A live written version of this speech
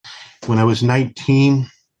When I was 19,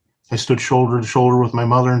 I stood shoulder to shoulder with my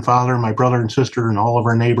mother and father, my brother and sister, and all of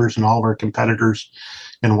our neighbors and all of our competitors,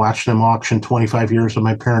 and watched them auction 25 years of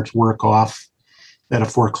my parents' work off at a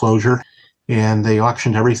foreclosure. And they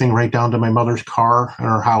auctioned everything right down to my mother's car and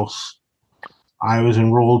her house. I was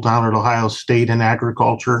enrolled down at Ohio State in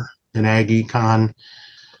agriculture, in ag econ.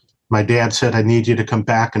 My dad said, I need you to come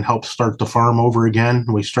back and help start the farm over again.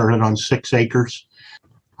 We started on 6 acres.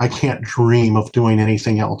 I can't dream of doing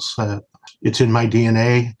anything else. It's in my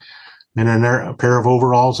DNA. And in a pair of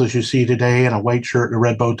overalls, as you see today, and a white shirt and a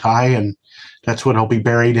red bow tie, and that's what I'll be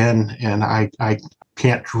buried in. And I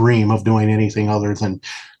can't dream of doing anything other than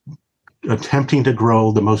attempting to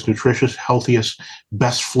grow the most nutritious, healthiest,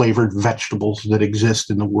 best flavored vegetables that exist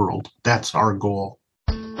in the world. That's our goal.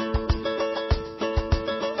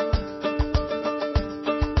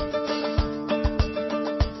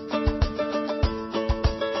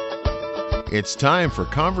 It's time for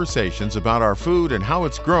conversations about our food and how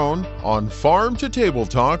it's grown on Farm to Table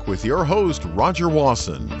Talk with your host, Roger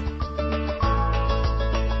Wasson.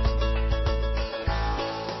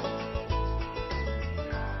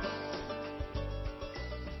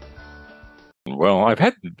 Well, I've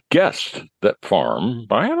had guests that farm,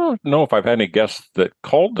 but I don't know if I've had any guests that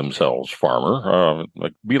called themselves farmer.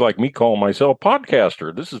 Be like me calling myself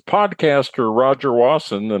podcaster. This is podcaster Roger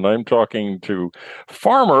Wasson, and I'm talking to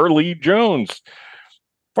farmer Lee Jones.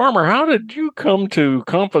 Farmer, how did you come to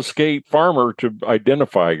confiscate farmer to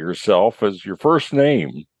identify yourself as your first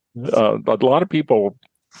name? A lot of people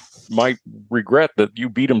might regret that you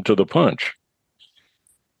beat them to the punch.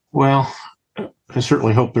 Well, I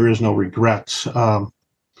certainly hope there is no regrets. There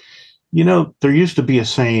used to be a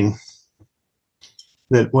saying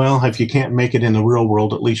that, well, if you can't make it in the real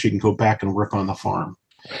world, at least you can go back and work on the farm.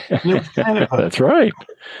 That's right.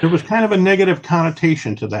 There was kind of a negative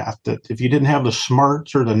connotation to that if you didn't have the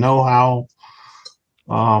smarts or the know-how,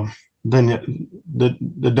 then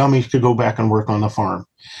the dummies could go back and work on the farm.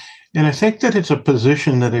 And I think that it's a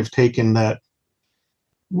position that they've taken that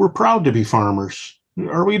we're proud to be farmers.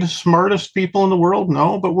 Are we the smartest people in the world?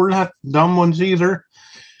 No, but we're not dumb ones either.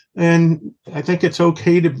 And I think it's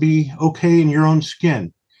okay to be okay in your own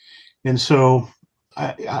skin. And so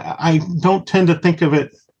I don't tend to think of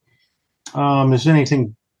it as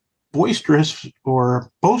anything boisterous or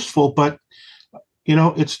boastful, but,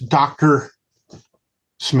 it's Dr.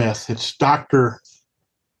 Smith, it's Dr.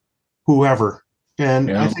 whoever. And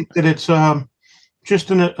yeah. I think that it's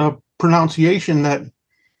just a pronunciation that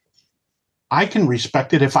I can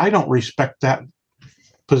respect it. If I don't respect that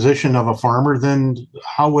position of a farmer, then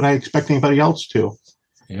how would I expect anybody else to?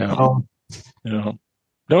 Yeah.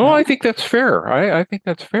 No, I think that's fair. I think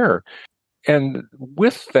that's fair. And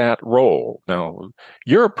with that role, now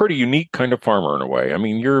you're a pretty unique kind of farmer in a way. I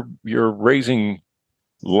mean, you're raising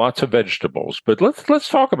lots of vegetables, but let's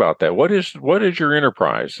talk about that. What is your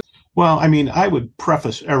enterprise? Well, I mean, I would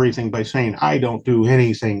preface everything by saying I don't do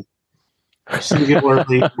anything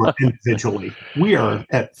singularly or individually. We are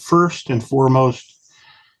at first and foremost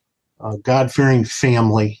a God-fearing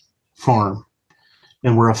family farm,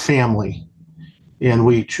 and we're a family, and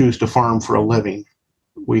we choose to farm for a living.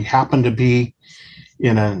 We happen to be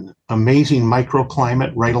in an amazing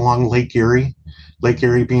microclimate right along Lake Erie, Lake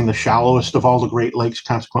Erie being the shallowest of all the Great Lakes,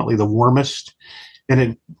 consequently the warmest.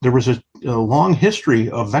 And there was a long history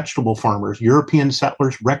of vegetable farmers. European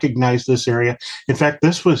settlers recognized this area. In fact,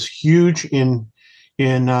 this was huge in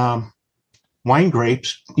wine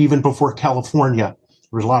grapes even before California.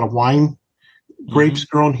 There was a lot of wine grapes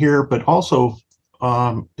grown here, but also,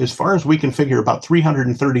 as far as we can figure, about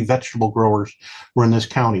 330 vegetable growers were in this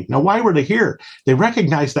county. Now, why were they here? They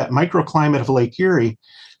recognized that microclimate of Lake Erie.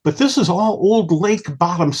 But this is all old lake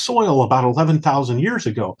bottom soil about 11,000 years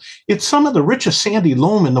ago. It's some of the richest sandy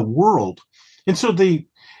loam in the world. And so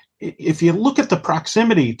if you look at the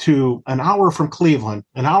proximity to an hour from Cleveland,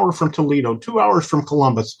 an hour from Toledo, 2 hours from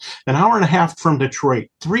Columbus, an hour and a half from Detroit,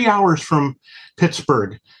 3 hours from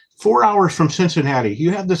Pittsburgh, 4 hours from Cincinnati, you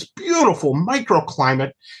have this beautiful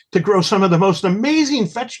microclimate to grow some of the most amazing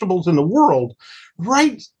vegetables in the world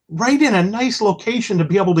right in a nice location to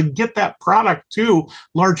be able to get that product to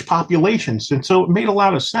large populations. And so it made a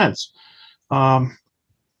lot of sense.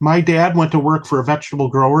 My dad went to work for a vegetable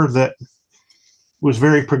grower that was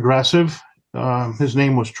very progressive. His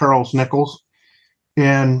name was Charles Nichols,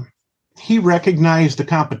 and he recognized the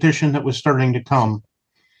competition that was starting to come.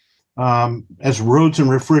 As roads and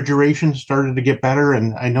refrigeration started to get better,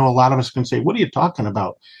 and I know a lot of us can say, what are you talking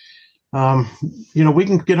about? We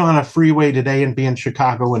can get on a freeway today and be in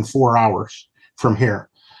Chicago in 4 hours from here.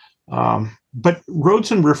 But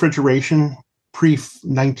roads and refrigeration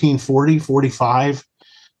pre-1940, 45,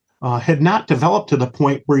 had not developed to the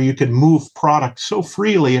point where you could move products so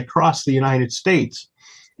freely across the United States.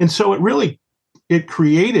 And so it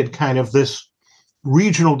created kind of this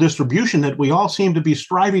regional distribution that we all seem to be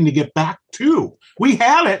striving to get back to. We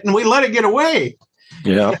had it and we let it get away.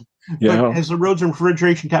 Yeah. Yeah. But as the roads and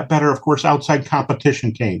refrigeration got better, of course, outside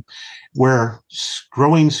competition came, where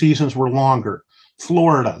growing seasons were longer.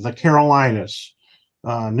 Florida, the Carolinas,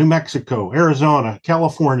 New Mexico, Arizona,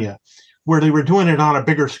 California, where they were doing it on a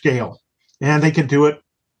bigger scale. And they could do it,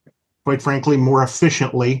 quite frankly, more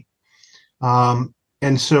efficiently.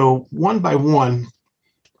 And so one by one,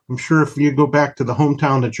 I'm sure if you go back to the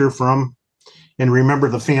hometown that you're from and remember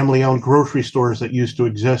the family-owned grocery stores that used to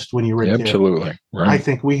exist when you were a kid. Absolutely. Right. I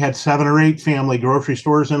think we had 7 or 8 family grocery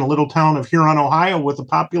stores in a little town of Huron, Ohio, with a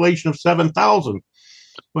population of 7,000.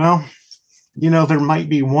 Well, there might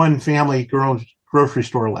be one family grocery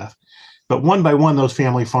store left, but one by one, those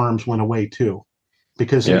family farms went away too,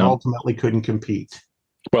 because they ultimately couldn't compete.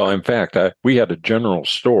 Well, in fact, we had a general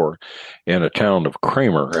store in a town of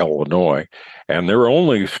Kramer, Illinois, and there were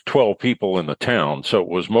only 12 people in the town, so it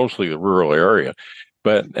was mostly the rural area.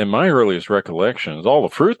 But in my earliest recollections, all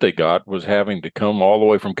the fruit they got was having to come all the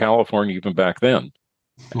way from California, even back then.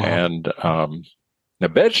 Wow. And the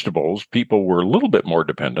vegetables, people were a little bit more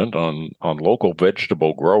dependent on local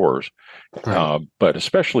vegetable growers, right. But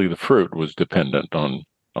especially the fruit was dependent on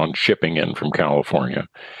shipping in from California.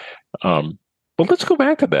 But let's go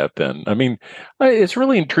back to that then. I mean, it's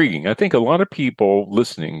really intriguing. I think a lot of people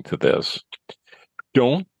listening to this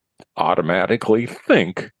don't automatically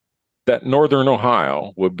think that Northern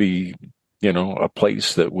Ohio would be, a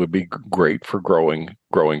place that would be great for growing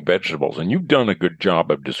vegetables. And you've done a good job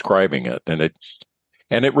of describing it. And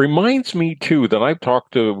it reminds me, too, that I've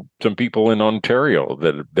talked to some people in Ontario,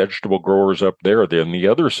 that vegetable growers up there, they're on the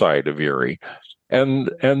other side of Erie. And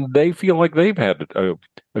they feel like they've had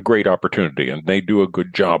a great opportunity, and they do a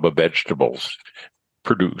good job of vegetables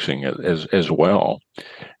producing as well.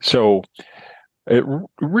 So it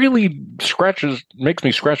really makes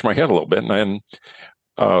me scratch my head a little bit, and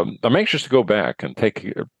I'm anxious to go back and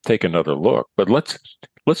take another look. But let's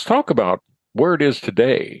talk about where it is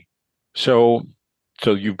today. So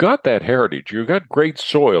you've got that heritage, you've got great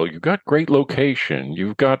soil, you've got great location,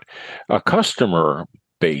 you've got a customer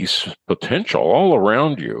base potential all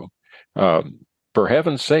around you. For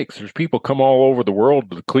heaven's sakes, there's people come all over the world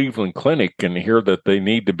to the Cleveland Clinic and hear that they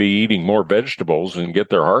need to be eating more vegetables and get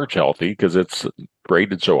their hearts healthy because it's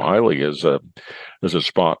rated so highly as a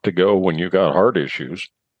spot to go when you got heart issues.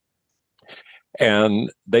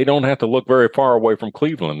 And they don't have to look very far away from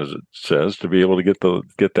Cleveland, as it says, to be able to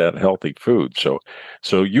get that healthy food.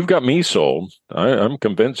 So you've got me sold. I'm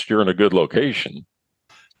convinced you're in a good location.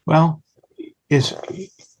 Well, is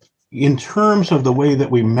in terms of the way that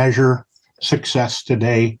we measure success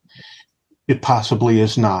today, it possibly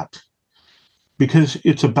is not, because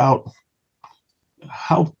it's about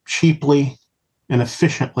how cheaply and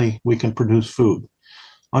efficiently we can produce food.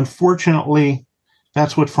 Unfortunately,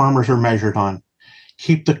 that's what farmers are measured on.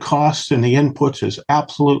 Keep the costs and the inputs as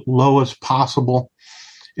absolute low as possible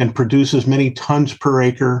and produce as many tons per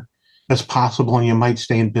acre as possible, and you might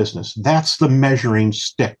stay in business. That's the measuring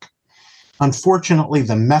stick. Unfortunately,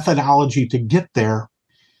 the methodology to get there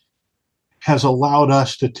has allowed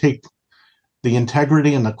us to take the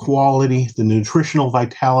integrity and the quality, the nutritional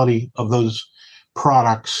vitality of those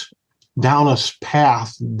products down a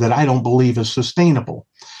path that I don't believe is sustainable.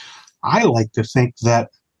 I like to think that,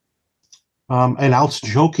 and I'll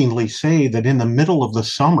jokingly say that in the middle of the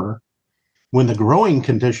summer, when the growing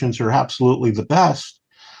conditions are absolutely the best,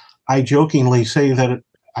 I jokingly say that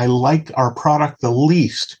I like our product the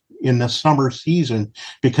least in the summer season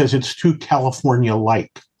because it's too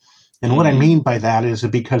California-like. And what I mean by that is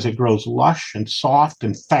because it grows lush and soft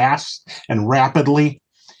and fast and rapidly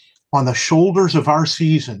on the shoulders of our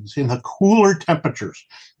seasons in the cooler temperatures.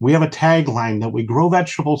 We have a tagline that we grow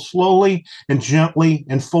vegetables slowly and gently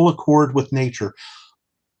in full accord with nature.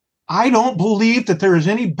 I don't believe that there is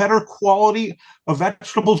any better quality of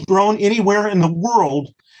vegetables grown anywhere in the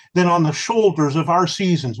world than on the shoulders of our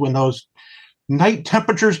seasons, when those night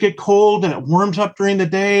temperatures get cold and it warms up during the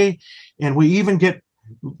day, and we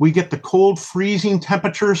get the cold freezing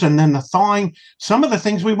temperatures and then the thawing. Some of the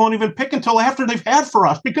things we won't even pick until after they've had for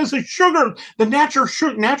us, because the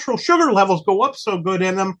natural sugar levels go up so good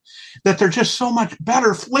in them that they're just so much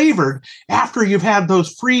better flavored after you've had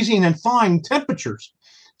those freezing and thawing temperatures.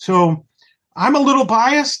 So I'm a little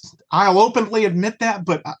biased. I'll openly admit that,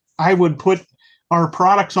 but I would put our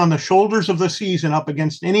products on the shoulders of the season up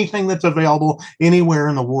against anything that's available anywhere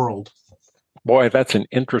in the world. Boy, that's an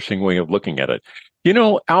interesting way of looking at it.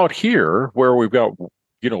 Out here where we've got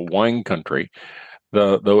wine country.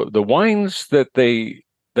 The wines that they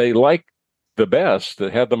like the best,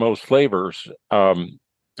 that have the most flavors,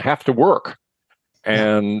 have to work.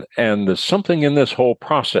 And there's something in this whole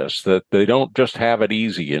process that they don't just have it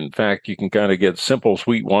easy. In fact, you can kind of get simple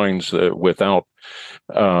sweet wines without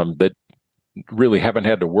that really haven't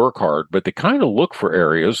had to work hard, but they kind of look for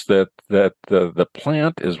areas that the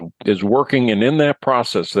plant is working, and in that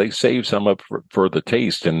process, they save some up for the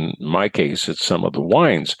taste. In my case, it's some of the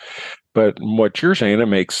wines. But what you're saying,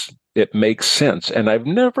 it makes sense, and I've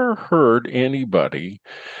never heard anybody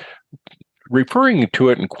referring to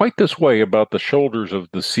it in quite this way about the shoulders of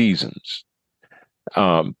the seasons.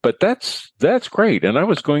 But that's great. And I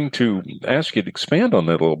was going to ask you to expand on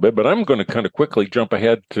that a little bit, but I'm going to kind of quickly jump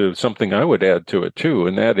ahead to something I would add to it too.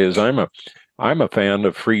 And that is I'm a fan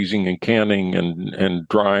of freezing and canning and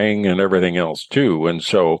drying and everything else too. And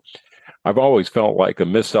so I've always felt like a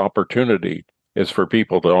missed opportunity is for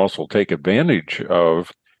people to also take advantage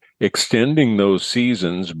of extending those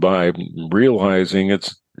seasons by realizing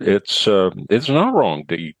it's not wrong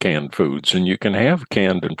to eat canned foods, and you can have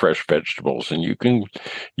canned and fresh vegetables, and you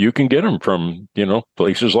can get them from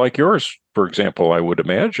places like yours, for example. I would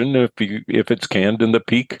imagine if it's canned in the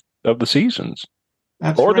peak of the seasons.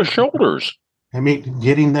 That's or right. The shoulders. I mean,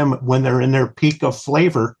 getting them when they're in their peak of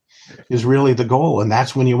flavor is really the goal, and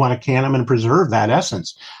that's when you want to can them and preserve that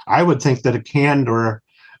essence. I would think that a canned or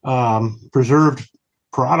preserved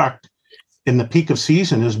product in the peak of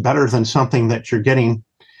season is better than something that you're getting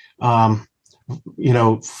in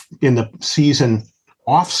the season,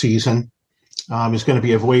 off season, is going to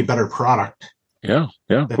be a way better product. Yeah.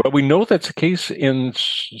 Well, we know that's the case in,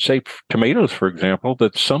 say, tomatoes, for example,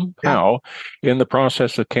 that somehow in the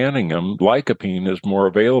process of canning them, lycopene is more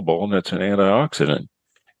available, and it's an antioxidant.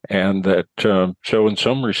 And that, so in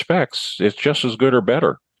some respects, it's just as good or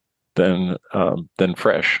better than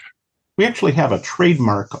fresh. We actually have a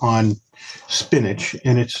trademark on spinach,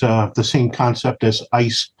 and it's the same concept as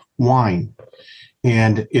ice wine,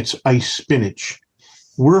 and it's ice spinach.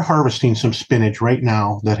 We're harvesting some spinach right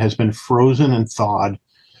now that has been frozen and thawed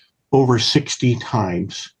over 60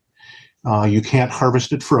 times. You can't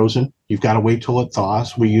harvest it frozen. You've got to wait till it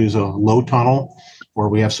thaws. We use a low tunnel, or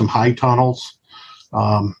we have some high tunnels,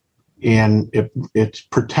 and it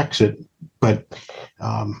protects it. But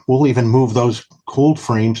we'll even move those cold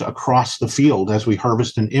frames across the field as we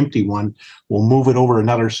harvest an empty one. We'll move it over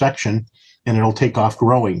another section, and it'll take off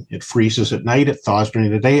growing. It freezes at night, it thaws during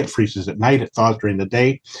the day, it freezes at night, it thaws during the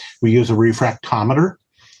day. We use a refractometer,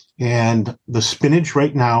 and the spinach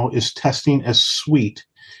right now is testing as sweet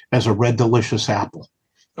as a Red Delicious apple.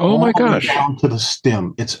 Oh my gosh. Down to the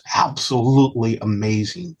stem. It's absolutely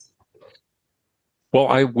amazing. Well,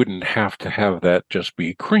 I wouldn't have to have that just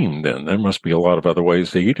be cream then. There must be a lot of other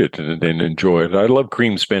ways to eat it and enjoy it. I love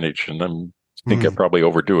cream spinach, and I think I probably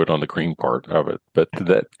overdo it on the cream part of it. But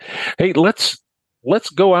hey, let's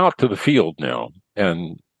go out to the field now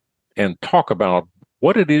and talk about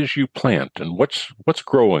what it is you plant and what's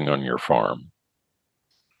growing on your farm.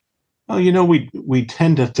 Well, we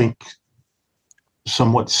tend to think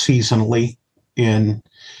somewhat seasonally in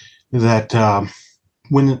that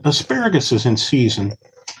when asparagus is in season,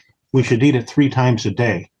 we should eat it 3 times a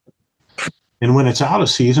day. And when it's out of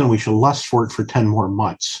season, we should lust for it for 10 more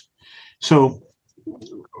months. So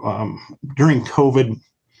during COVID,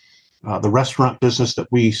 the restaurant business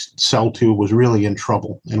that we sell to was really in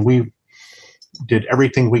trouble. And we did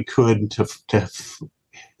everything we could to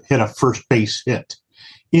hit a first base hit,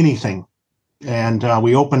 anything. And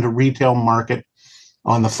we opened a retail market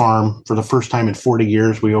on the farm for the first time in 40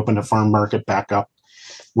 years. We opened a farm market back up.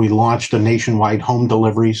 We launched a nationwide home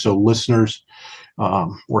delivery, so listeners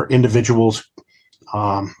or individuals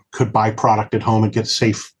could buy product at home and get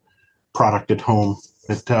safe product at home.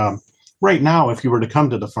 But right now, if you were to come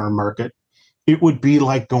to the farm market, it would be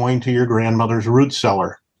like going to your grandmother's root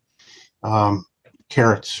cellar.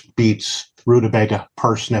 Carrots, beets, rutabaga,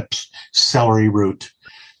 parsnips, celery root,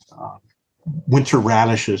 winter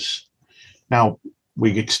radishes. Now,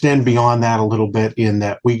 we extend beyond that a little bit in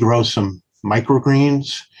that we grow some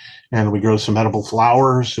microgreens, and we grow some edible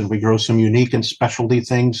flowers, and we grow some unique and specialty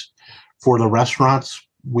things for the restaurants.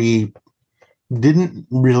 We didn't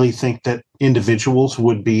really think that individuals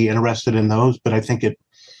would be interested in those, but I think it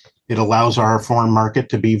allows our farm market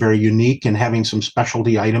to be very unique in having some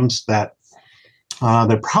specialty items that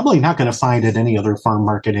they're probably not going to find at any other farm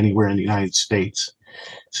market anywhere in the United States.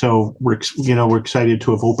 So we're excited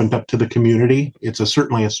to have opened up to the community. It's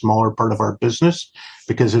certainly a smaller part of our business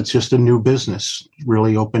because it's just a new business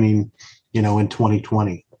really opening, in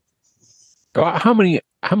 2020. How many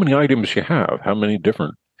items you have? How many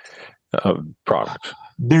different products?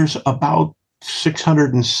 There's about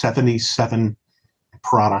 677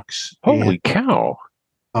 products. Holy cow.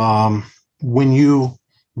 When you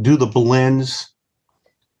do the blends,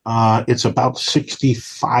 it's about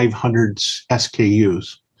 6,500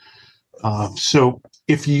 SKUs. So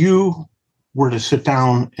if you were to sit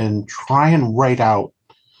down and try and write out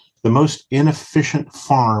the most inefficient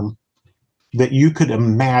farm that you could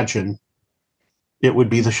imagine, it would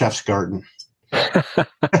be the Chef's Garden.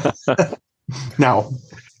 Now,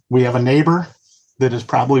 we have a neighbor that is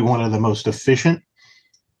probably one of the most efficient,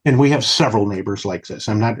 and we have several neighbors like this.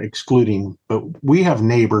 I'm not excluding, but we have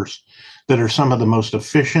neighbors that are some of the most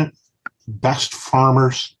efficient, best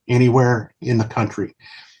farmers anywhere in the country.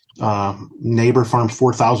 Neighbor farms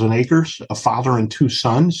 4,000 acres, a father and two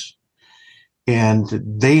sons, and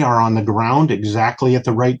they are on the ground exactly at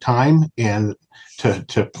the right time and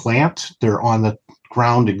to plant. They're on the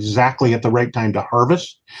ground exactly at the right time to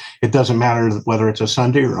harvest. It doesn't matter whether it's a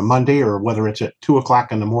Sunday or a Monday or whether it's at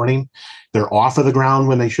 2:00 in the morning. They're off of the ground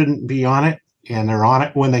when they shouldn't be on it, and they're on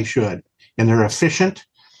it when they should. And they're efficient,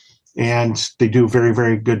 and they do a very,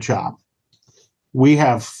 very good job. We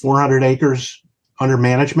have 400 acres under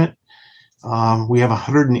management. We have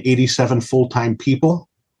 187 full-time people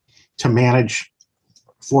to manage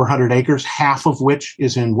 400 acres, half of which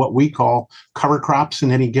is in what we call cover crops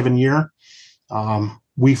in any given year.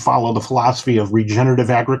 We follow the philosophy of regenerative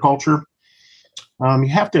agriculture. You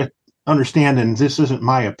have to understand, and this isn't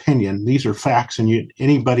my opinion, these are facts, and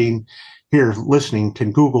anybody here listening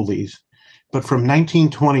can Google these. But from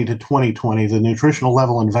 1920 to 2020, the nutritional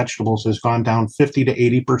level in vegetables has gone down 50 to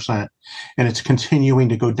 80%, and it's continuing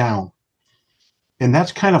to go down. And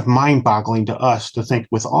that's kind of mind-boggling to us to think,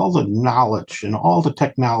 with all the knowledge and all the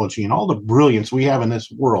technology and all the brilliance we have in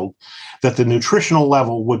this world, that the nutritional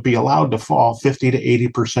level would be allowed to fall 50 to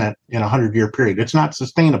 80% in a 100-year period. It's not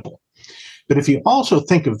sustainable. But if you also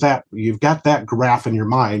think of that, you've got that graph in your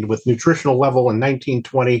mind with nutritional level in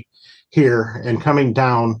 1920 here and coming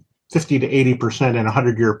down 50 to 80% in a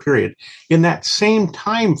 100-year period. In that same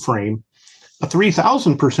time frame, a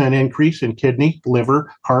 3,000% increase in kidney,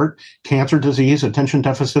 liver, heart, cancer disease, attention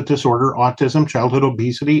deficit disorder, autism, childhood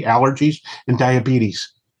obesity, allergies, and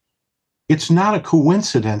diabetes. It's not a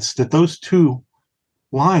coincidence that those two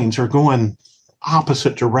lines are going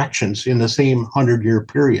opposite directions in the same 100-year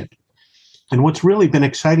period. And what's really been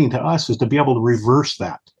exciting to us is to be able to reverse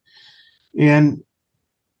that. And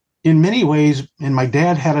in many ways, and my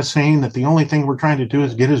dad had a saying that the only thing we're trying to do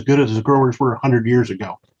is get as good as the growers were 100 years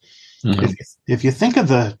ago. Mm-hmm. If you think of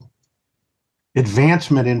the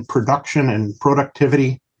advancement in production and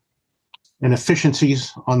productivity and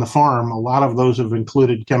efficiencies on the farm, a lot of those have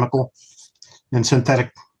included chemical and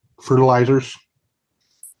synthetic fertilizers.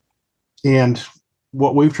 And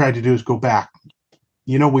what we've tried to do is go back.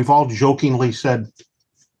 You know, we've all jokingly said,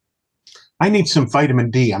 I need some vitamin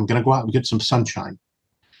D. I'm going to go out and get some sunshine.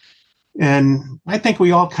 And I think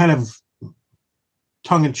we all kind of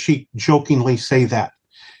tongue-in-cheek jokingly say that.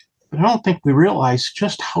 But I don't think we realize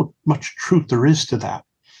just how much truth there is to that.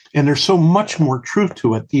 And there's so much more truth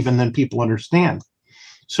to it even than people understand.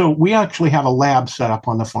 So we actually have a lab set up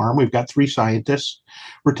on the farm. We've got 3 scientists.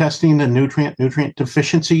 We're testing the nutrient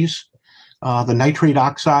deficiencies, the nitrate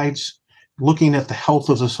oxides, looking at the health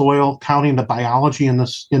of the soil, counting the biology in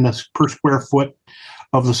this per square foot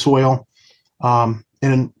of the soil.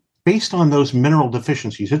 And based on those mineral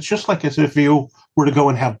deficiencies, it's just like as if you were to go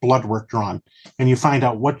and have blood work drawn and you find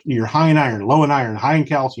out what you're high in iron, low in iron, high in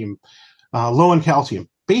calcium, low in calcium.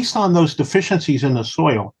 Based on those deficiencies in the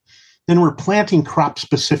soil, then we're planting crop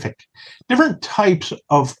specific. Different types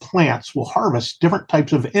of plants will harvest different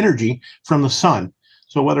types of energy from the sun.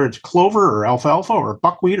 So whether it's clover or alfalfa or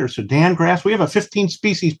buckwheat or Sudan grass, we have a 15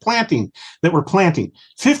 species planting that we're planting.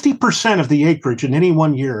 50% of the acreage in any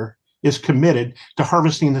one year is committed to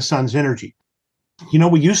harvesting the sun's energy. You know,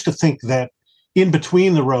 we used to think that in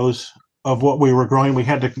between the rows of what we were growing, we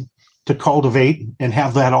had to cultivate and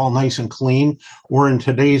have that all nice and clean. Or in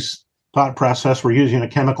today's thought process, we're using a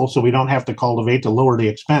chemical so we don't have to cultivate to lower the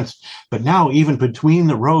expense. But now, even between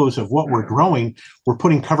the rows of what we're growing, we're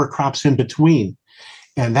putting cover crops in between.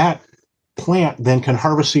 And that plant then can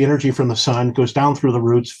harvest the energy from the sun, goes down through the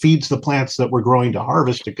roots, feeds the plants that we're growing to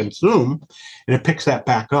harvest to consume, and it picks that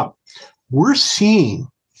back up. We're seeing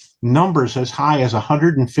numbers as high as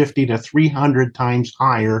 150 to 300 times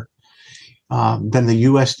higher than the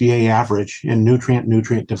USDA average in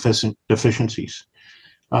nutrient deficiencies.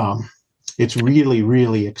 It's really,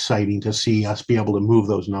 really exciting to see us be able to move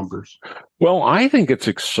those numbers. Well, I think it's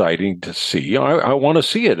exciting to see. I want to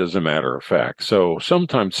see it, as a matter of fact. So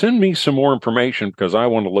sometime send me some more information because I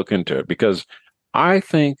want to look into it. Because I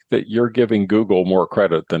think that you're giving Google more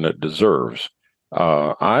credit than it deserves.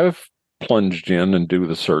 I've plunged in and do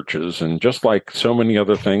the searches, and just like so many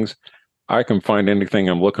other things, I can find anything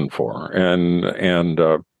I'm looking for. And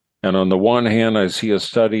on the one hand, I see a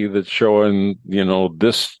study that's showing,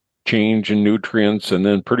 this change in nutrients, and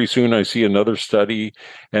then pretty soon I see another study,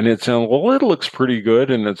 and it's well, it looks pretty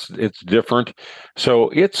good, and it's different. So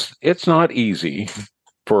it's not easy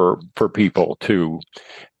for people to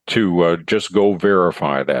just go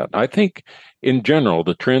verify that. I think in general,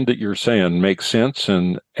 the trend that you're saying makes sense,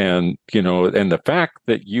 and the fact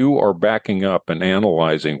that you are backing up and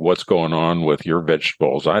analyzing what's going on with your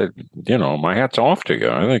vegetables, my hat's off to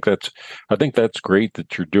you. I think that's great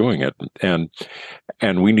that you're doing it,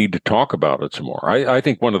 and we need to talk about it some more. I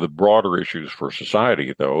think one of the broader issues for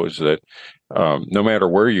society, though, is that no matter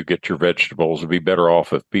where you get your vegetables, it'd be better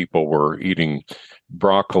off if people were eating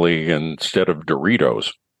broccoli instead of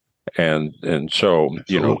Doritos. And so,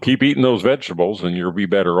 keep eating those vegetables and you'll be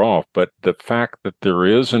better off. But the fact that there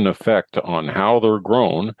is an effect on how they're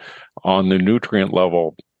grown on the nutrient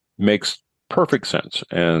level makes perfect sense.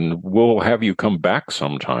 And we'll have you come back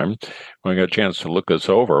sometime when I get a chance to look this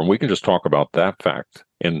over, and we can just talk about that fact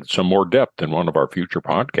in some more depth in one of our future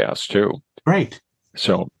podcasts too. Great.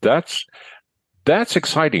 So that's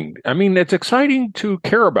exciting. I mean, it's exciting to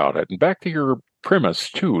care about it. And back to your premise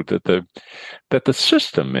too, that the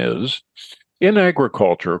system is in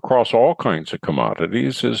agriculture across all kinds of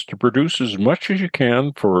commodities is to produce as much as you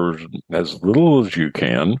can for as little as you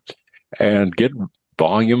can and get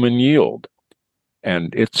volume and yield.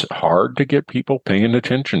 And it's hard to get people paying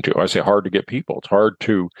attention to. I say hard to get people. It's hard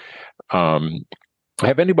to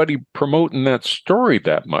have anybody promoting that story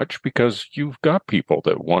that much, because you've got people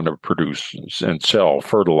that want to produce and sell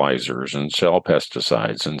fertilizers and sell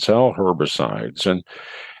pesticides and sell herbicides. And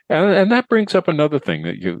that brings up another thing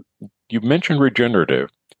that you mentioned regenerative,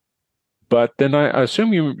 but then I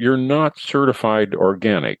assume you're not certified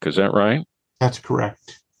organic. Is that right? That's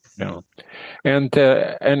correct. Yeah. And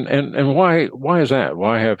why is that?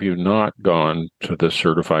 Why have you not gone to the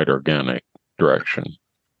certified organic direction?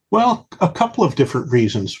 Well, a couple of different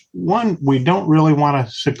reasons. One, we don't really want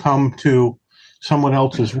to succumb to someone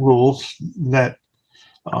else's rules that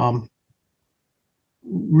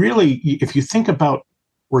really, if you think about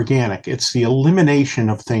organic, it's the elimination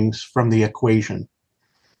of things from the equation.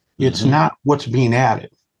 It's not what's being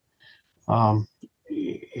added. And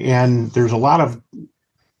there's a lot of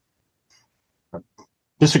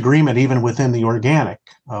disagreement even within the organic.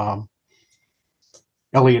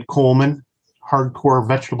 Elliot Coleman, hardcore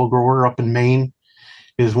vegetable grower up in Maine,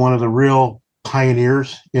 is one of the real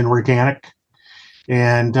pioneers in organic.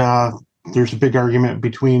 And there's a big argument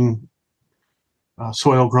between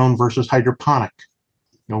soil grown versus hydroponic.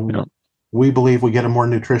 We believe we get a more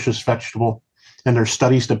nutritious vegetable, and there's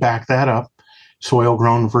studies to back that up, soil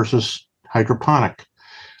grown versus hydroponic.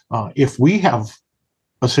 If we have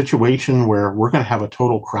a situation where we're going to have a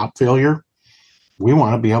total crop failure, we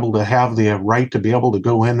want to be able to have the right to be able to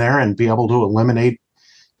go in there and be able to eliminate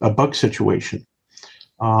a bug situation.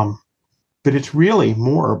 But it's really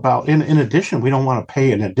more about, in addition, we don't want to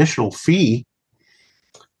pay an additional fee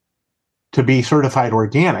to be certified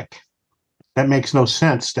organic. That makes no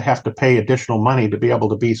sense to have to pay additional money to be able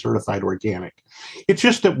to be certified organic. It's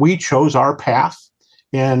just that we chose our path,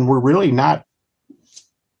 and we're really not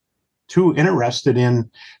too interested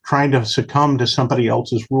in trying to succumb to somebody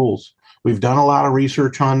else's rules. We've done a lot of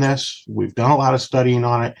research on this. We've done a lot of studying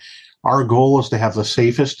on it. Our goal is to have the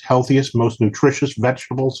safest, healthiest, most nutritious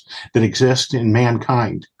vegetables that exist in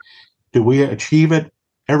mankind. Do we achieve it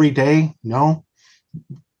every day? No.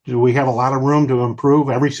 Do we have a lot of room to improve?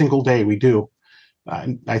 Every single day we do.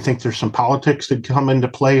 I think there's some politics that come into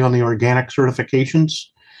play on the organic certifications,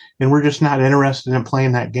 and we're just not interested in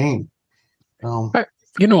playing that game. I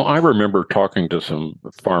remember talking to some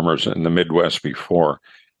farmers in the Midwest before,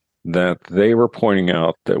 that they were pointing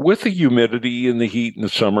out that with the humidity and the heat in the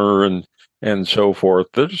summer and so forth,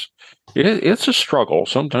 it's a struggle.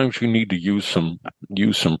 Sometimes you need to use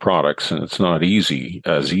some products, and it's not as easy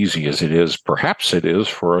as it is. Perhaps it is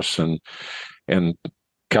for us in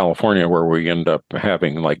California, where we end up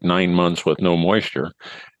having like 9 months with no moisture.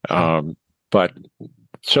 But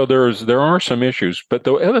so there are some issues. But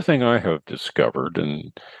the other thing I have discovered,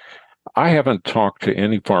 and I haven't talked to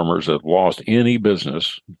any farmers that lost any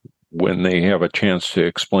business when they have a chance to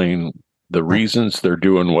explain the reasons they're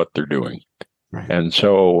doing what they're doing. Right. And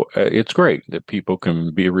so it's great that people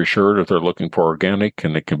can be reassured if they're looking for organic,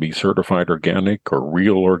 and it can be certified organic or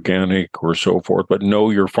real organic or so forth. But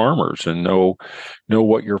know your farmers and know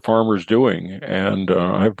what your farmer's doing. And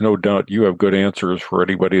I have no doubt you have good answers for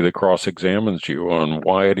anybody that cross-examines you on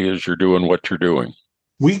why it is you're doing what you're doing.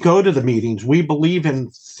 We go to the meetings. We believe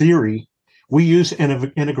in theory. We use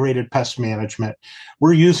integrated pest management.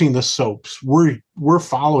 We're using the soaps. We're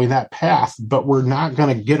following that path, but we're not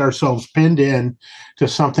going to get ourselves pinned in to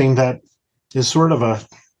something that is sort of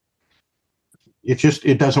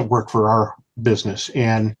it doesn't work for our business.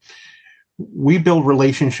 And we build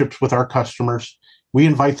relationships with our customers. We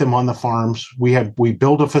invite them on the farms. We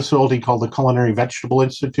build a facility called the Culinary Vegetable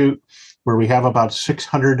Institute, where we have about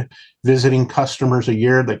 600 visiting customers a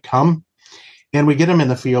year that come. And we get them in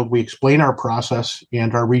the field. We explain our process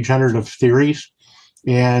and our regenerative theories.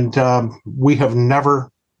 And we have never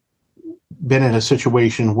been in a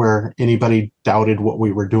situation where anybody doubted what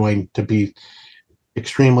we were doing to be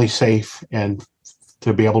extremely safe and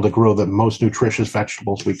to be able to grow the most nutritious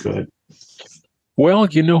vegetables we could. Well,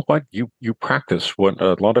 you know what? You practice what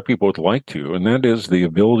a lot of people would like to, and that is the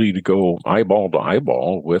ability to go eyeball to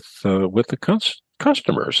eyeball with the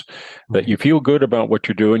customers. That you feel good about what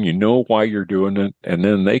you're doing, you know why you're doing it, and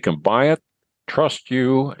then they can buy it, trust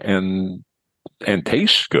you, and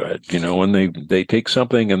taste good. And they take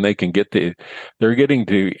something and they can they're getting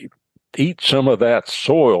to eat some of that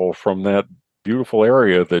soil from that beautiful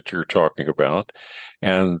area that you're talking about,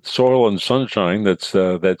 and soil and sunshine that's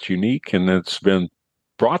unique and that's been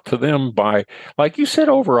brought to them by, like you said,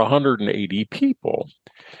 over 180 people.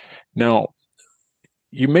 Now,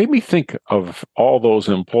 you made me think of all those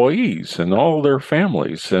employees and all their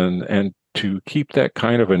families, and to keep that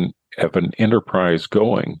kind of an enterprise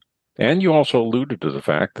going. And you also alluded to the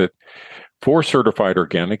fact that for certified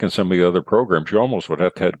organic and some of the other programs, you almost would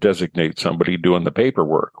have to designate somebody doing the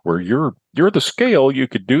paperwork. Where you're the scale, you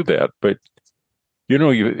could do that, but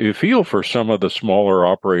you feel for some of the smaller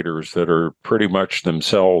operators that are pretty much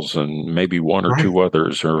themselves and maybe one or two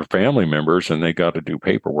others or family members, and they got to do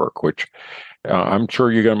paperwork, which I'm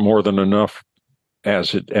sure you got more than enough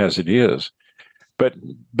as it is. But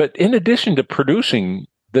in addition to producing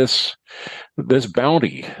this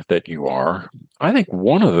bounty that you are, I think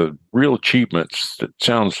one of the real achievements that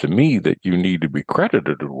sounds to me that you need to be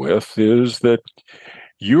credited with is that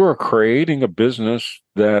you are creating a business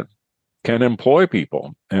that can employ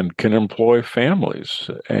people and can employ families,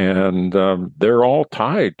 and they're all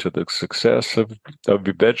tied to the success of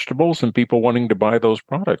vegetables and people wanting to buy those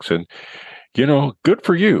products. And good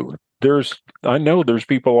for you. I know there's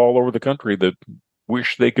people all over the country that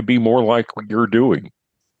wish they could be more like what you're doing.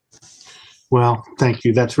 Well, thank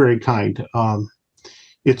you. That's very kind.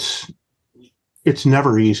 It's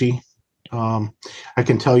never easy. I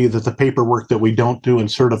can tell you that the paperwork that we don't do in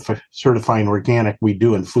certifying organic, we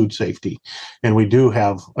do in food safety. And we do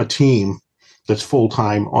have a team that's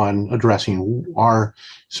full-time on addressing our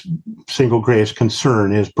single greatest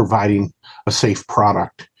concern is providing a safe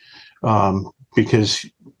product, because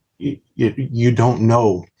you don't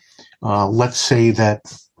know. Let's say that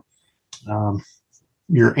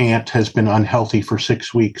your aunt has been unhealthy for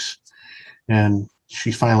 6 weeks and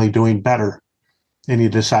she's finally doing better, and you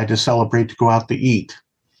decide to celebrate to go out to eat.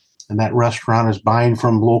 And that restaurant is buying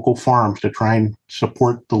from local farms to try and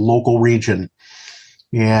support the local region.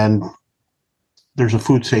 And there's a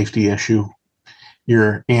food safety issue.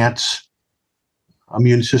 Your aunt's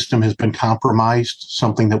immune system has been compromised,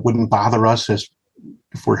 something that wouldn't bother us if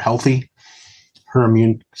we're healthy. Her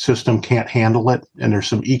immune system can't handle it, and there's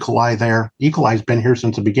some E. coli there. E. coli's been here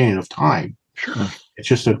since the beginning of time. Sure. It's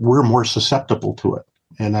just that we're more susceptible to it.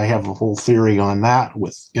 And I have a whole theory on that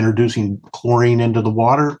with introducing chlorine into the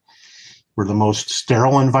water. We're the most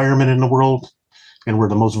sterile environment in the world, and we're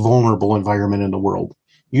the most vulnerable environment in the world.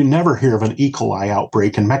 You never hear of an E. coli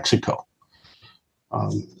outbreak in Mexico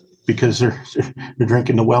because they're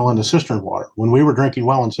drinking the well and the cistern water. When we were drinking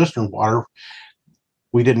well and cistern water,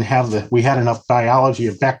 we had enough biology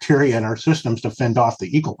of bacteria in our systems to fend off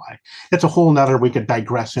the E. coli. It's a whole nother, we could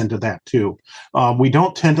digress into that too. We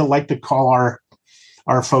don't tend to like to call our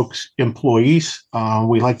folks employees.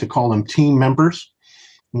 We like to call them team members.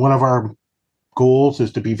 One of our goals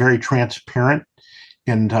is to be very transparent,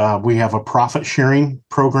 and we have a profit sharing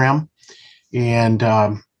program. And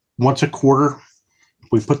once a quarter,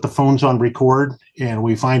 we put the phones on record and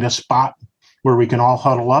we find a spot where we can all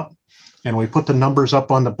huddle up, and we put the numbers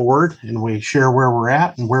up on the board, and we share where we're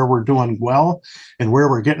at and where we're doing well and where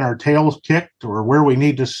we're getting our tails kicked, or where we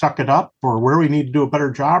need to suck it up, or where we need to do a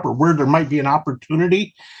better job, or where there might be an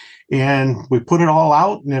opportunity. And we put it all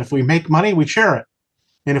out. And if we make money, we share it.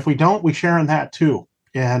 And if we don't, we share in that too.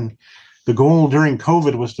 And the goal during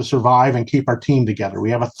COVID was to survive and keep our team together.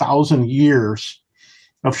 We have 1,000 years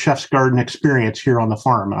of Chef's Garden experience here on the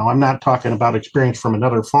farm. Now, I'm not talking about experience from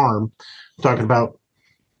another farm. I'm talking about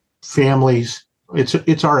families.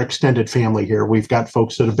 It's our extended family here. We've got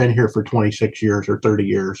folks that have been here for 26 years or 30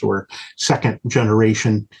 years or second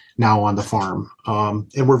generation now on the farm.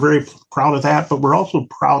 And we're very proud of that, but we're also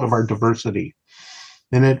proud of our diversity.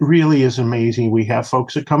 And it really is amazing. We have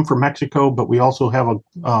folks that come from Mexico, but we also have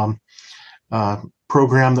a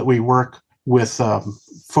program that we work with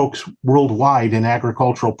folks worldwide in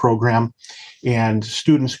agricultural program, and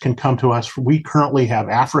students can come to us. We currently have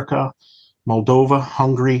Africa, Moldova,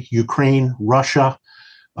 Hungary, Ukraine, Russia,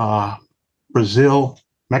 Brazil,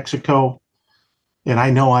 Mexico, and I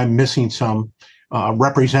know I'm missing some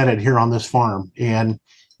represented here on this farm. And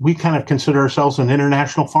we kind of consider ourselves an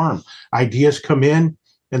international farm. Ideas come in,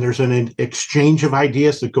 and there's an exchange of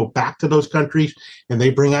ideas that go back to those countries, and they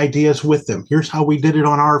bring ideas with them. Here's how we did it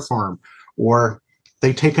on our farm. Or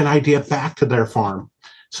they take an idea back to their farm.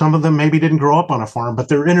 Some of them maybe didn't grow up on a farm, but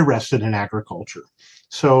they're interested in agriculture.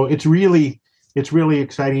 So it's really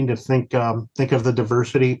exciting to think of the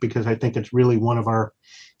diversity, because I think it's really one of our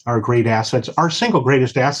great assets. Our single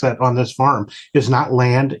greatest asset on this farm is not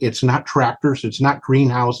land, it's not tractors, it's not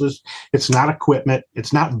greenhouses, it's not equipment,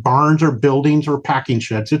 it's not barns or buildings or packing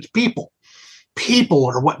sheds, it's people. People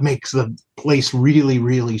are what makes the place really,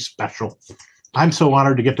 really special. I'm so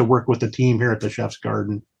honored to get to work with the team here at the Chef's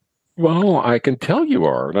Garden. Well, I can tell you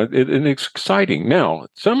are, and it's exciting. Now,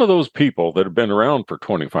 some of those people that have been around for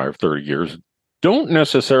 25, 30 years don't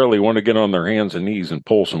necessarily want to get on their hands and knees and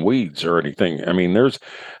pull some weeds or anything. I mean,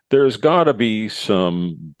 there's got to be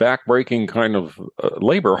some backbreaking kind of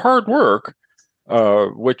labor, hard work,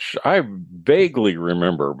 which I vaguely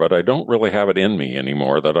remember, but I don't really have it in me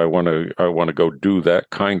anymore that I want to go do that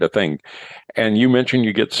kind of thing. And you mentioned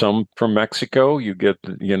you get some from Mexico, you get,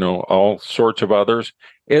 all sorts of others.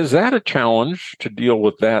 Is that a challenge to deal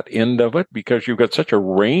with that end of it? Because you've got such a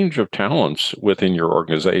range of talents within your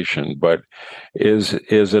organization, but is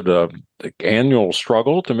it a annual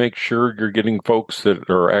struggle to make sure you're getting folks that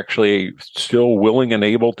are actually still willing and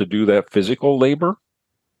able to do that physical labor?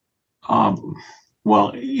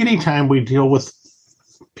 Well, anytime we deal with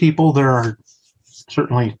people, there are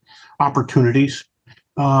certainly opportunities,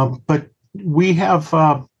 but we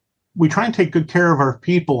try and take good care of our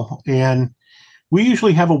people, and we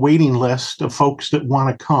usually have a waiting list of folks that want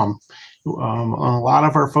to come. A lot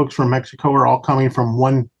of our folks from Mexico are all coming from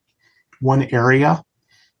one area,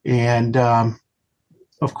 and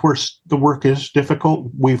of course the work is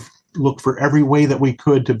difficult. We've looked for every way that we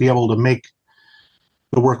could to be able to make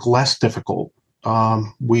the work less difficult.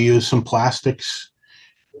 We use some plastics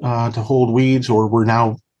to hold weeds, or we're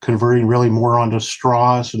now converting really more onto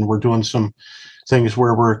straws, and we're doing some things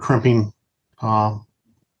where we're crimping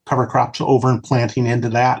cover crops over and planting into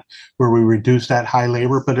that, where we reduce that high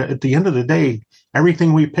labor. But at the end of the day,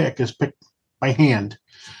 everything we pick is picked by hand.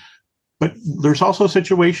 But there's also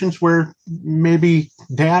situations where maybe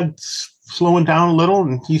dad's slowing down a little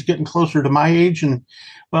and he's getting closer to my age, and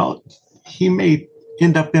well, he may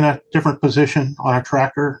end up in a different position on a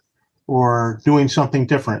tractor or doing something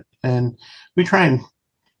different. And we try and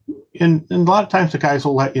a lot of times the guys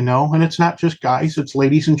will let you know, and it's not just guys, it's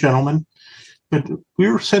ladies and gentlemen, but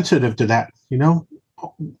we're sensitive to that.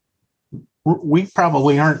 We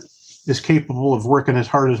probably aren't as capable of working as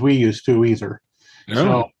hard as we used to either. No.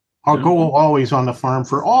 So our goal always on the farm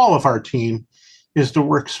for all of our team is to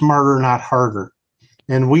work smarter, not harder.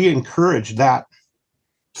 And we encourage that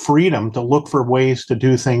freedom to look for ways to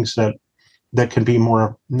do things that can be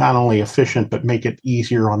more not only efficient, but make it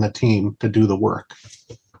easier on the team to do the work.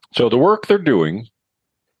 So the work they're doing,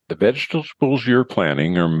 the vegetables you're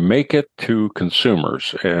planting, or make it to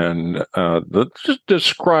consumers. And let's just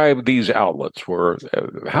describe these outlets.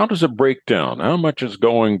 How does it break down? How much is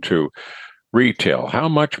going to retail? How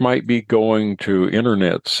much might be going to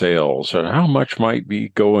internet sales? And how much might be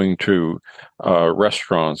going to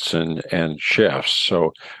restaurants and chefs?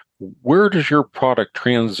 So where does your product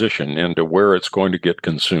transition into where it's going to get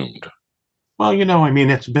consumed? Well,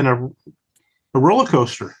 it's been a roller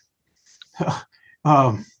coaster.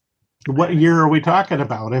 What year are we talking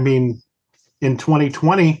about? In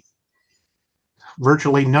 2020,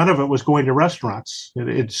 virtually none of it was going to restaurants.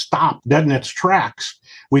 It stopped dead in its tracks.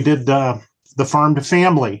 We did the farm to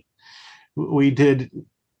family. We did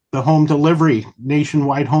the home delivery,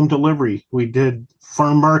 nationwide home delivery. We did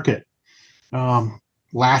farm market.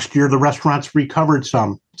 Last year, the restaurants recovered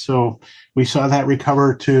some. So we saw that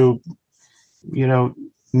recover to,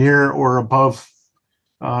 near or above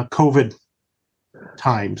COVID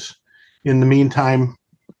times. In the meantime,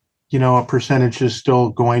 a percentage is still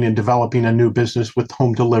going and developing a new business with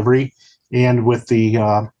home delivery and with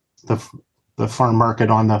the farm market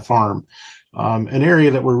on the farm. An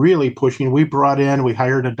area that we're really pushing, we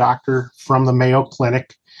hired a doctor from the Mayo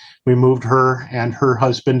Clinic. We moved her and her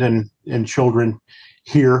husband and children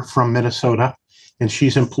here from Minnesota, and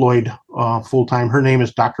she's employed full-time. Her name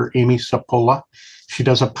is Dr. Amy Sapola. She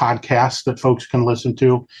does a podcast that folks can listen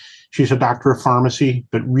to. She's a doctor of pharmacy,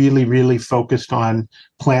 but really, really focused on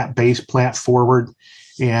plant-based, plant-forward,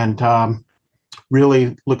 and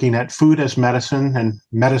really looking at food as medicine and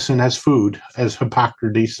medicine as food, as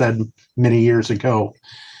Hippocrates said many years ago.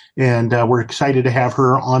 And we're excited to have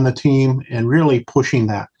her on the team and really pushing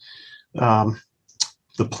that.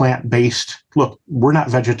 The plant-based, look, we're not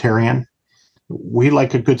vegetarian. We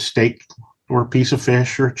like a good steak or a piece of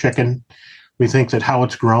fish or chicken. We think that how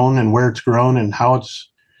it's grown and where it's grown and how it's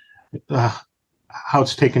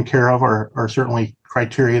taken care of are certainly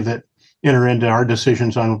criteria that enter into our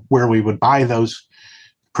decisions on where we would buy those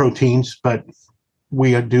proteins. But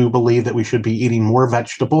we do believe that we should be eating more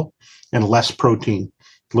vegetable and less protein.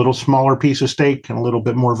 A little smaller piece of steak and a little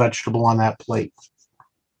bit more vegetable on that plate.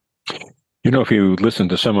 If you listen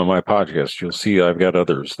to some of my podcasts, you'll see I've got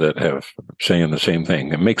others that have saying the same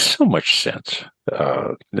thing. It makes so much sense,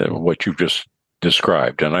 what you've just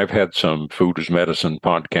described. And I've had some food as medicine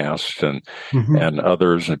podcasts and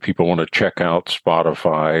others, and people want to check out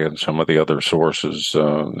Spotify and some of the other sources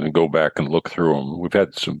and go back and look through them. We've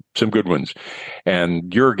had some good ones,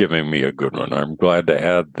 and you're giving me a good one. I'm glad to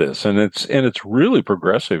add this, and it's really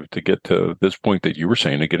progressive to get to this point that you were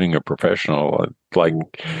saying, of getting a professional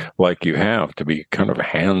like you have to be kind of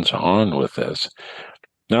hands-on with this.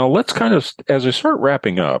 Now, let's kind of, as I start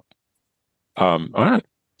wrapping up, I want to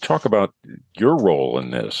talk about your role in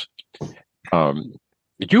this.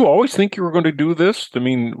 Did you always think you were going to do this? I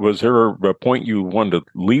mean, was there a point you wanted to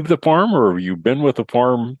leave the farm, or have you been with the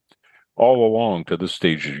farm all along to this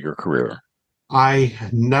stage of your career? I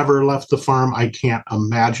never left the farm. I can't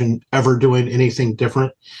imagine ever doing anything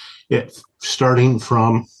different. Starting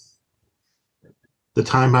from the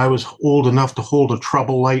time I was old enough to hold a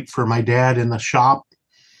trouble light for my dad in the shop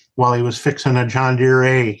while he was fixing a John Deere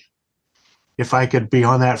A. If I could be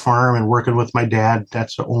on that farm and working with my dad,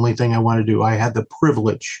 that's the only thing I want to do. I had the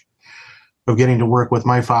privilege of getting to work with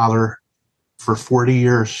my father for 40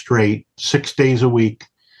 years straight, 6 days a week,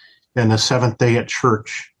 and the seventh day at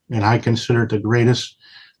church. And I consider it the greatest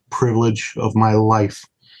privilege of my life.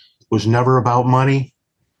 It was never about money.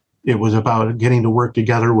 It was about getting to work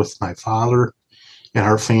together with my father and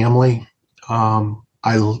our family. When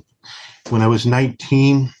I was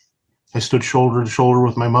 19, I stood shoulder to shoulder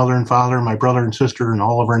with my mother and father, my brother and sister, and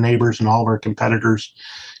all of our neighbors and all of our competitors,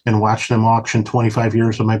 and watched them auction 25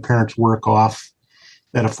 years of my parents' work off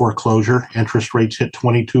at a foreclosure. Interest rates hit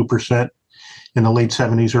 22% in the late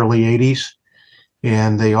 70s, early 80s,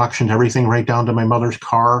 and they auctioned everything right down to my mother's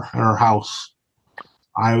car and our house.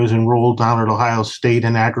 I was enrolled down at Ohio State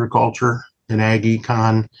in agriculture, in ag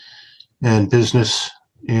econ, and business,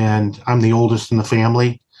 and I'm the oldest in the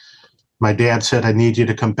family. My dad said, I need you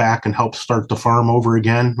to come back and help start the farm over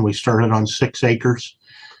again. We started on 6 acres.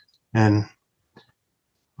 And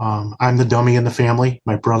I'm the dummy in the family.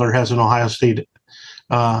 My brother has an Ohio State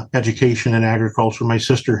education in agriculture. My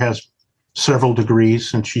sister has several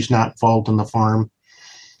degrees, and she's not involved in the farm.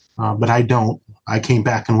 But I don't. I came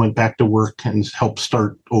back and went back to work and helped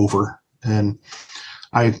start over. And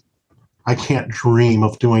I can't dream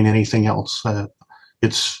of doing anything else.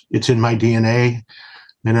 It's in my DNA.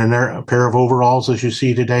 And a pair of overalls, as you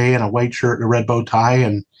see today, and a white shirt and a red bow tie,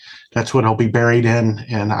 and that's what I'll be buried in.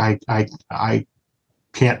 And I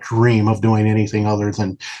can't dream of doing anything other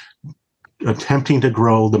than attempting to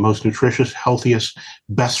grow the most nutritious, healthiest,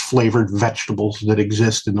 best flavored vegetables that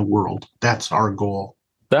exist in the world. That's our goal.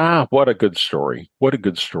 What a good story! What a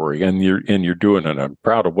good story! And you're doing it. I'm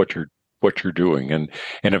proud of what you're doing. And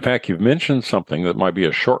in fact, you've mentioned something that might be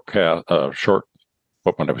a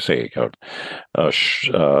what would I say?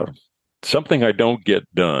 Something I don't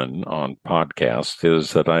get done on podcasts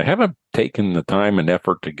is that I haven't taken the time and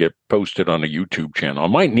effort to get posted on a YouTube channel. I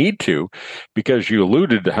might need to, because you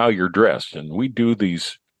alluded to how you're dressed, and we do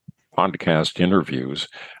these podcast interviews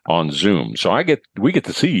on Zoom, so we get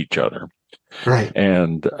to see each other, right?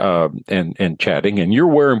 And chatting, and you're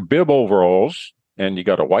wearing bib overalls. And you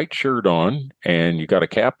got a white shirt on, and you got a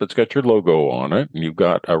cap that's got your logo on it, and you've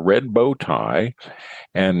got a red bow tie.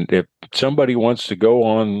 And if somebody wants to go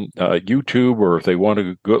on YouTube, or if they want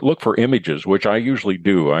to go look for images, which I usually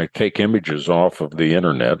do, I take images off of the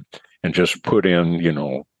internet and just put in,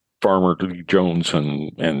 Farmer Jones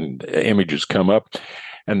and images come up,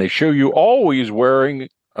 and they show you always wearing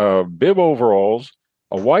bib overalls,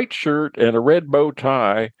 a white shirt, and a red bow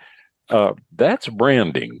tie. That's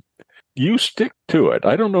branding. You stick to it.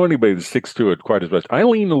 I don't know anybody that sticks to it quite as much. I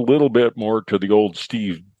lean a little bit more to the old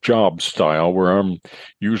Steve Jobs style, where I'm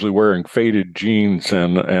usually wearing faded jeans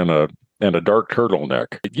and a dark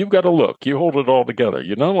turtleneck. You've got to look. You hold it all together.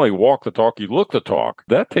 You not only walk the talk, you look the talk.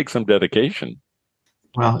 That takes some dedication.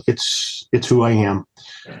 Well, it's who I am.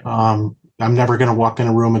 I'm never going to walk in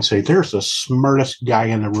a room and say, there's the smartest guy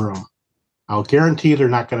in the room. I'll guarantee they're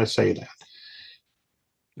not going to say that.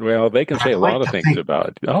 Well, they can say a lot of things about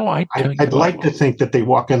it. Oh, I'd like to think that they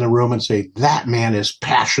walk in the room and say, that man is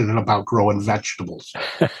passionate about growing vegetables.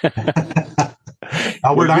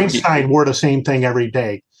 Albert Einstein wore the same thing every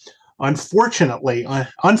day. Unfortunately,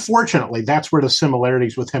 that's where the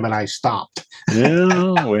similarities with him and I stopped.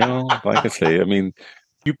 Yeah, well, like I say, I mean,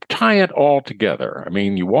 you tie it all together. I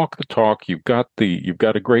mean, you walk the talk. You've got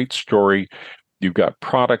a great story. You've got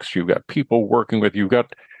products. You've got people working with you.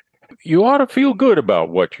 You ought to feel good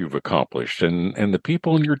about what you've accomplished, and the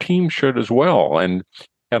people in your team should as well. And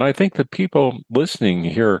I think the people listening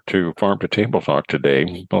here to Farm to Table Talk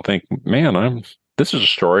today will think, man, this is a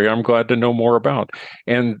story I'm glad to know more about.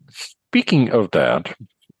 And speaking of that,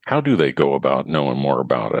 how do they go about knowing more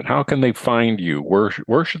about it? How can they find you? Where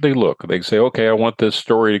should they look? They say, okay, I want this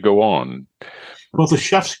story to go on. Well, the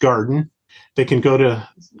Chef's Garden, they can go to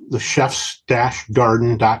the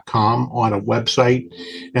chefs-garden.com on a website,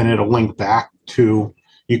 and it'll link back to,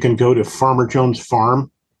 you can go to Farmer Jones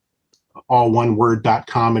Farm, all one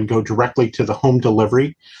word.com, and go directly to the home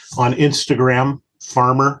delivery. On Instagram,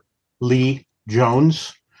 Farmer Lee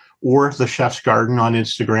Jones, or the Chef's Garden on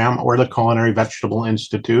Instagram, or the Culinary Vegetable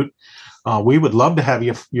Institute. We would love to have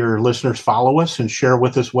your listeners follow us and share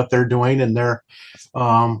with us what they're doing in their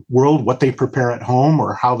world, what they prepare at home,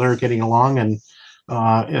 or how they're getting along. And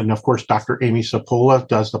of course, Dr. Amy Sapola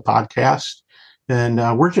does the podcast. And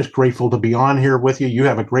we're just grateful to be on here with you. You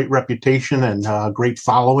have a great reputation and great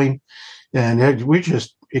following. And we're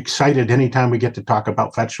just excited anytime we get to talk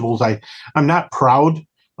about vegetables. I'm not proud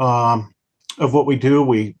of what we do.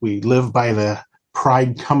 We live by the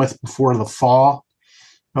pride cometh before the fall.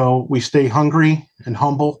 We stay hungry and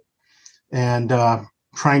humble, and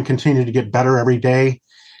try and continue to get better every day.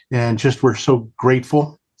 And just, we're so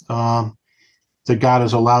grateful that God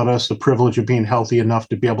has allowed us the privilege of being healthy enough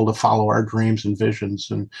to be able to follow our dreams and visions.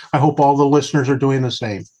 And I hope all the listeners are doing the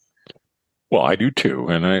same. Well, I do too.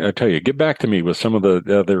 And I tell you, get back to me with some of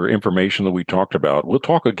the other information that we talked about. We'll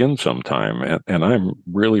talk again sometime. And I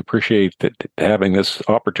really appreciate having this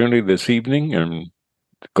opportunity this evening, and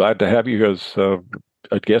glad to have you as a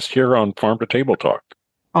guest here on Farm to Table Talk.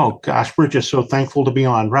 Oh, gosh, we're just so thankful to be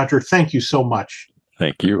on. Roger, thank you so much.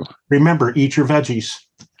 Thank you. Remember, eat your veggies.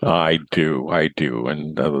 I do.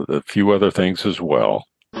 And a few other things as well.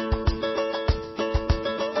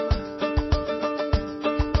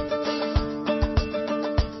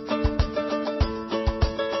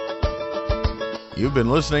 You've been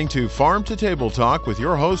listening to Farm to Table Talk with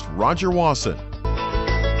your host, Roger Wasson.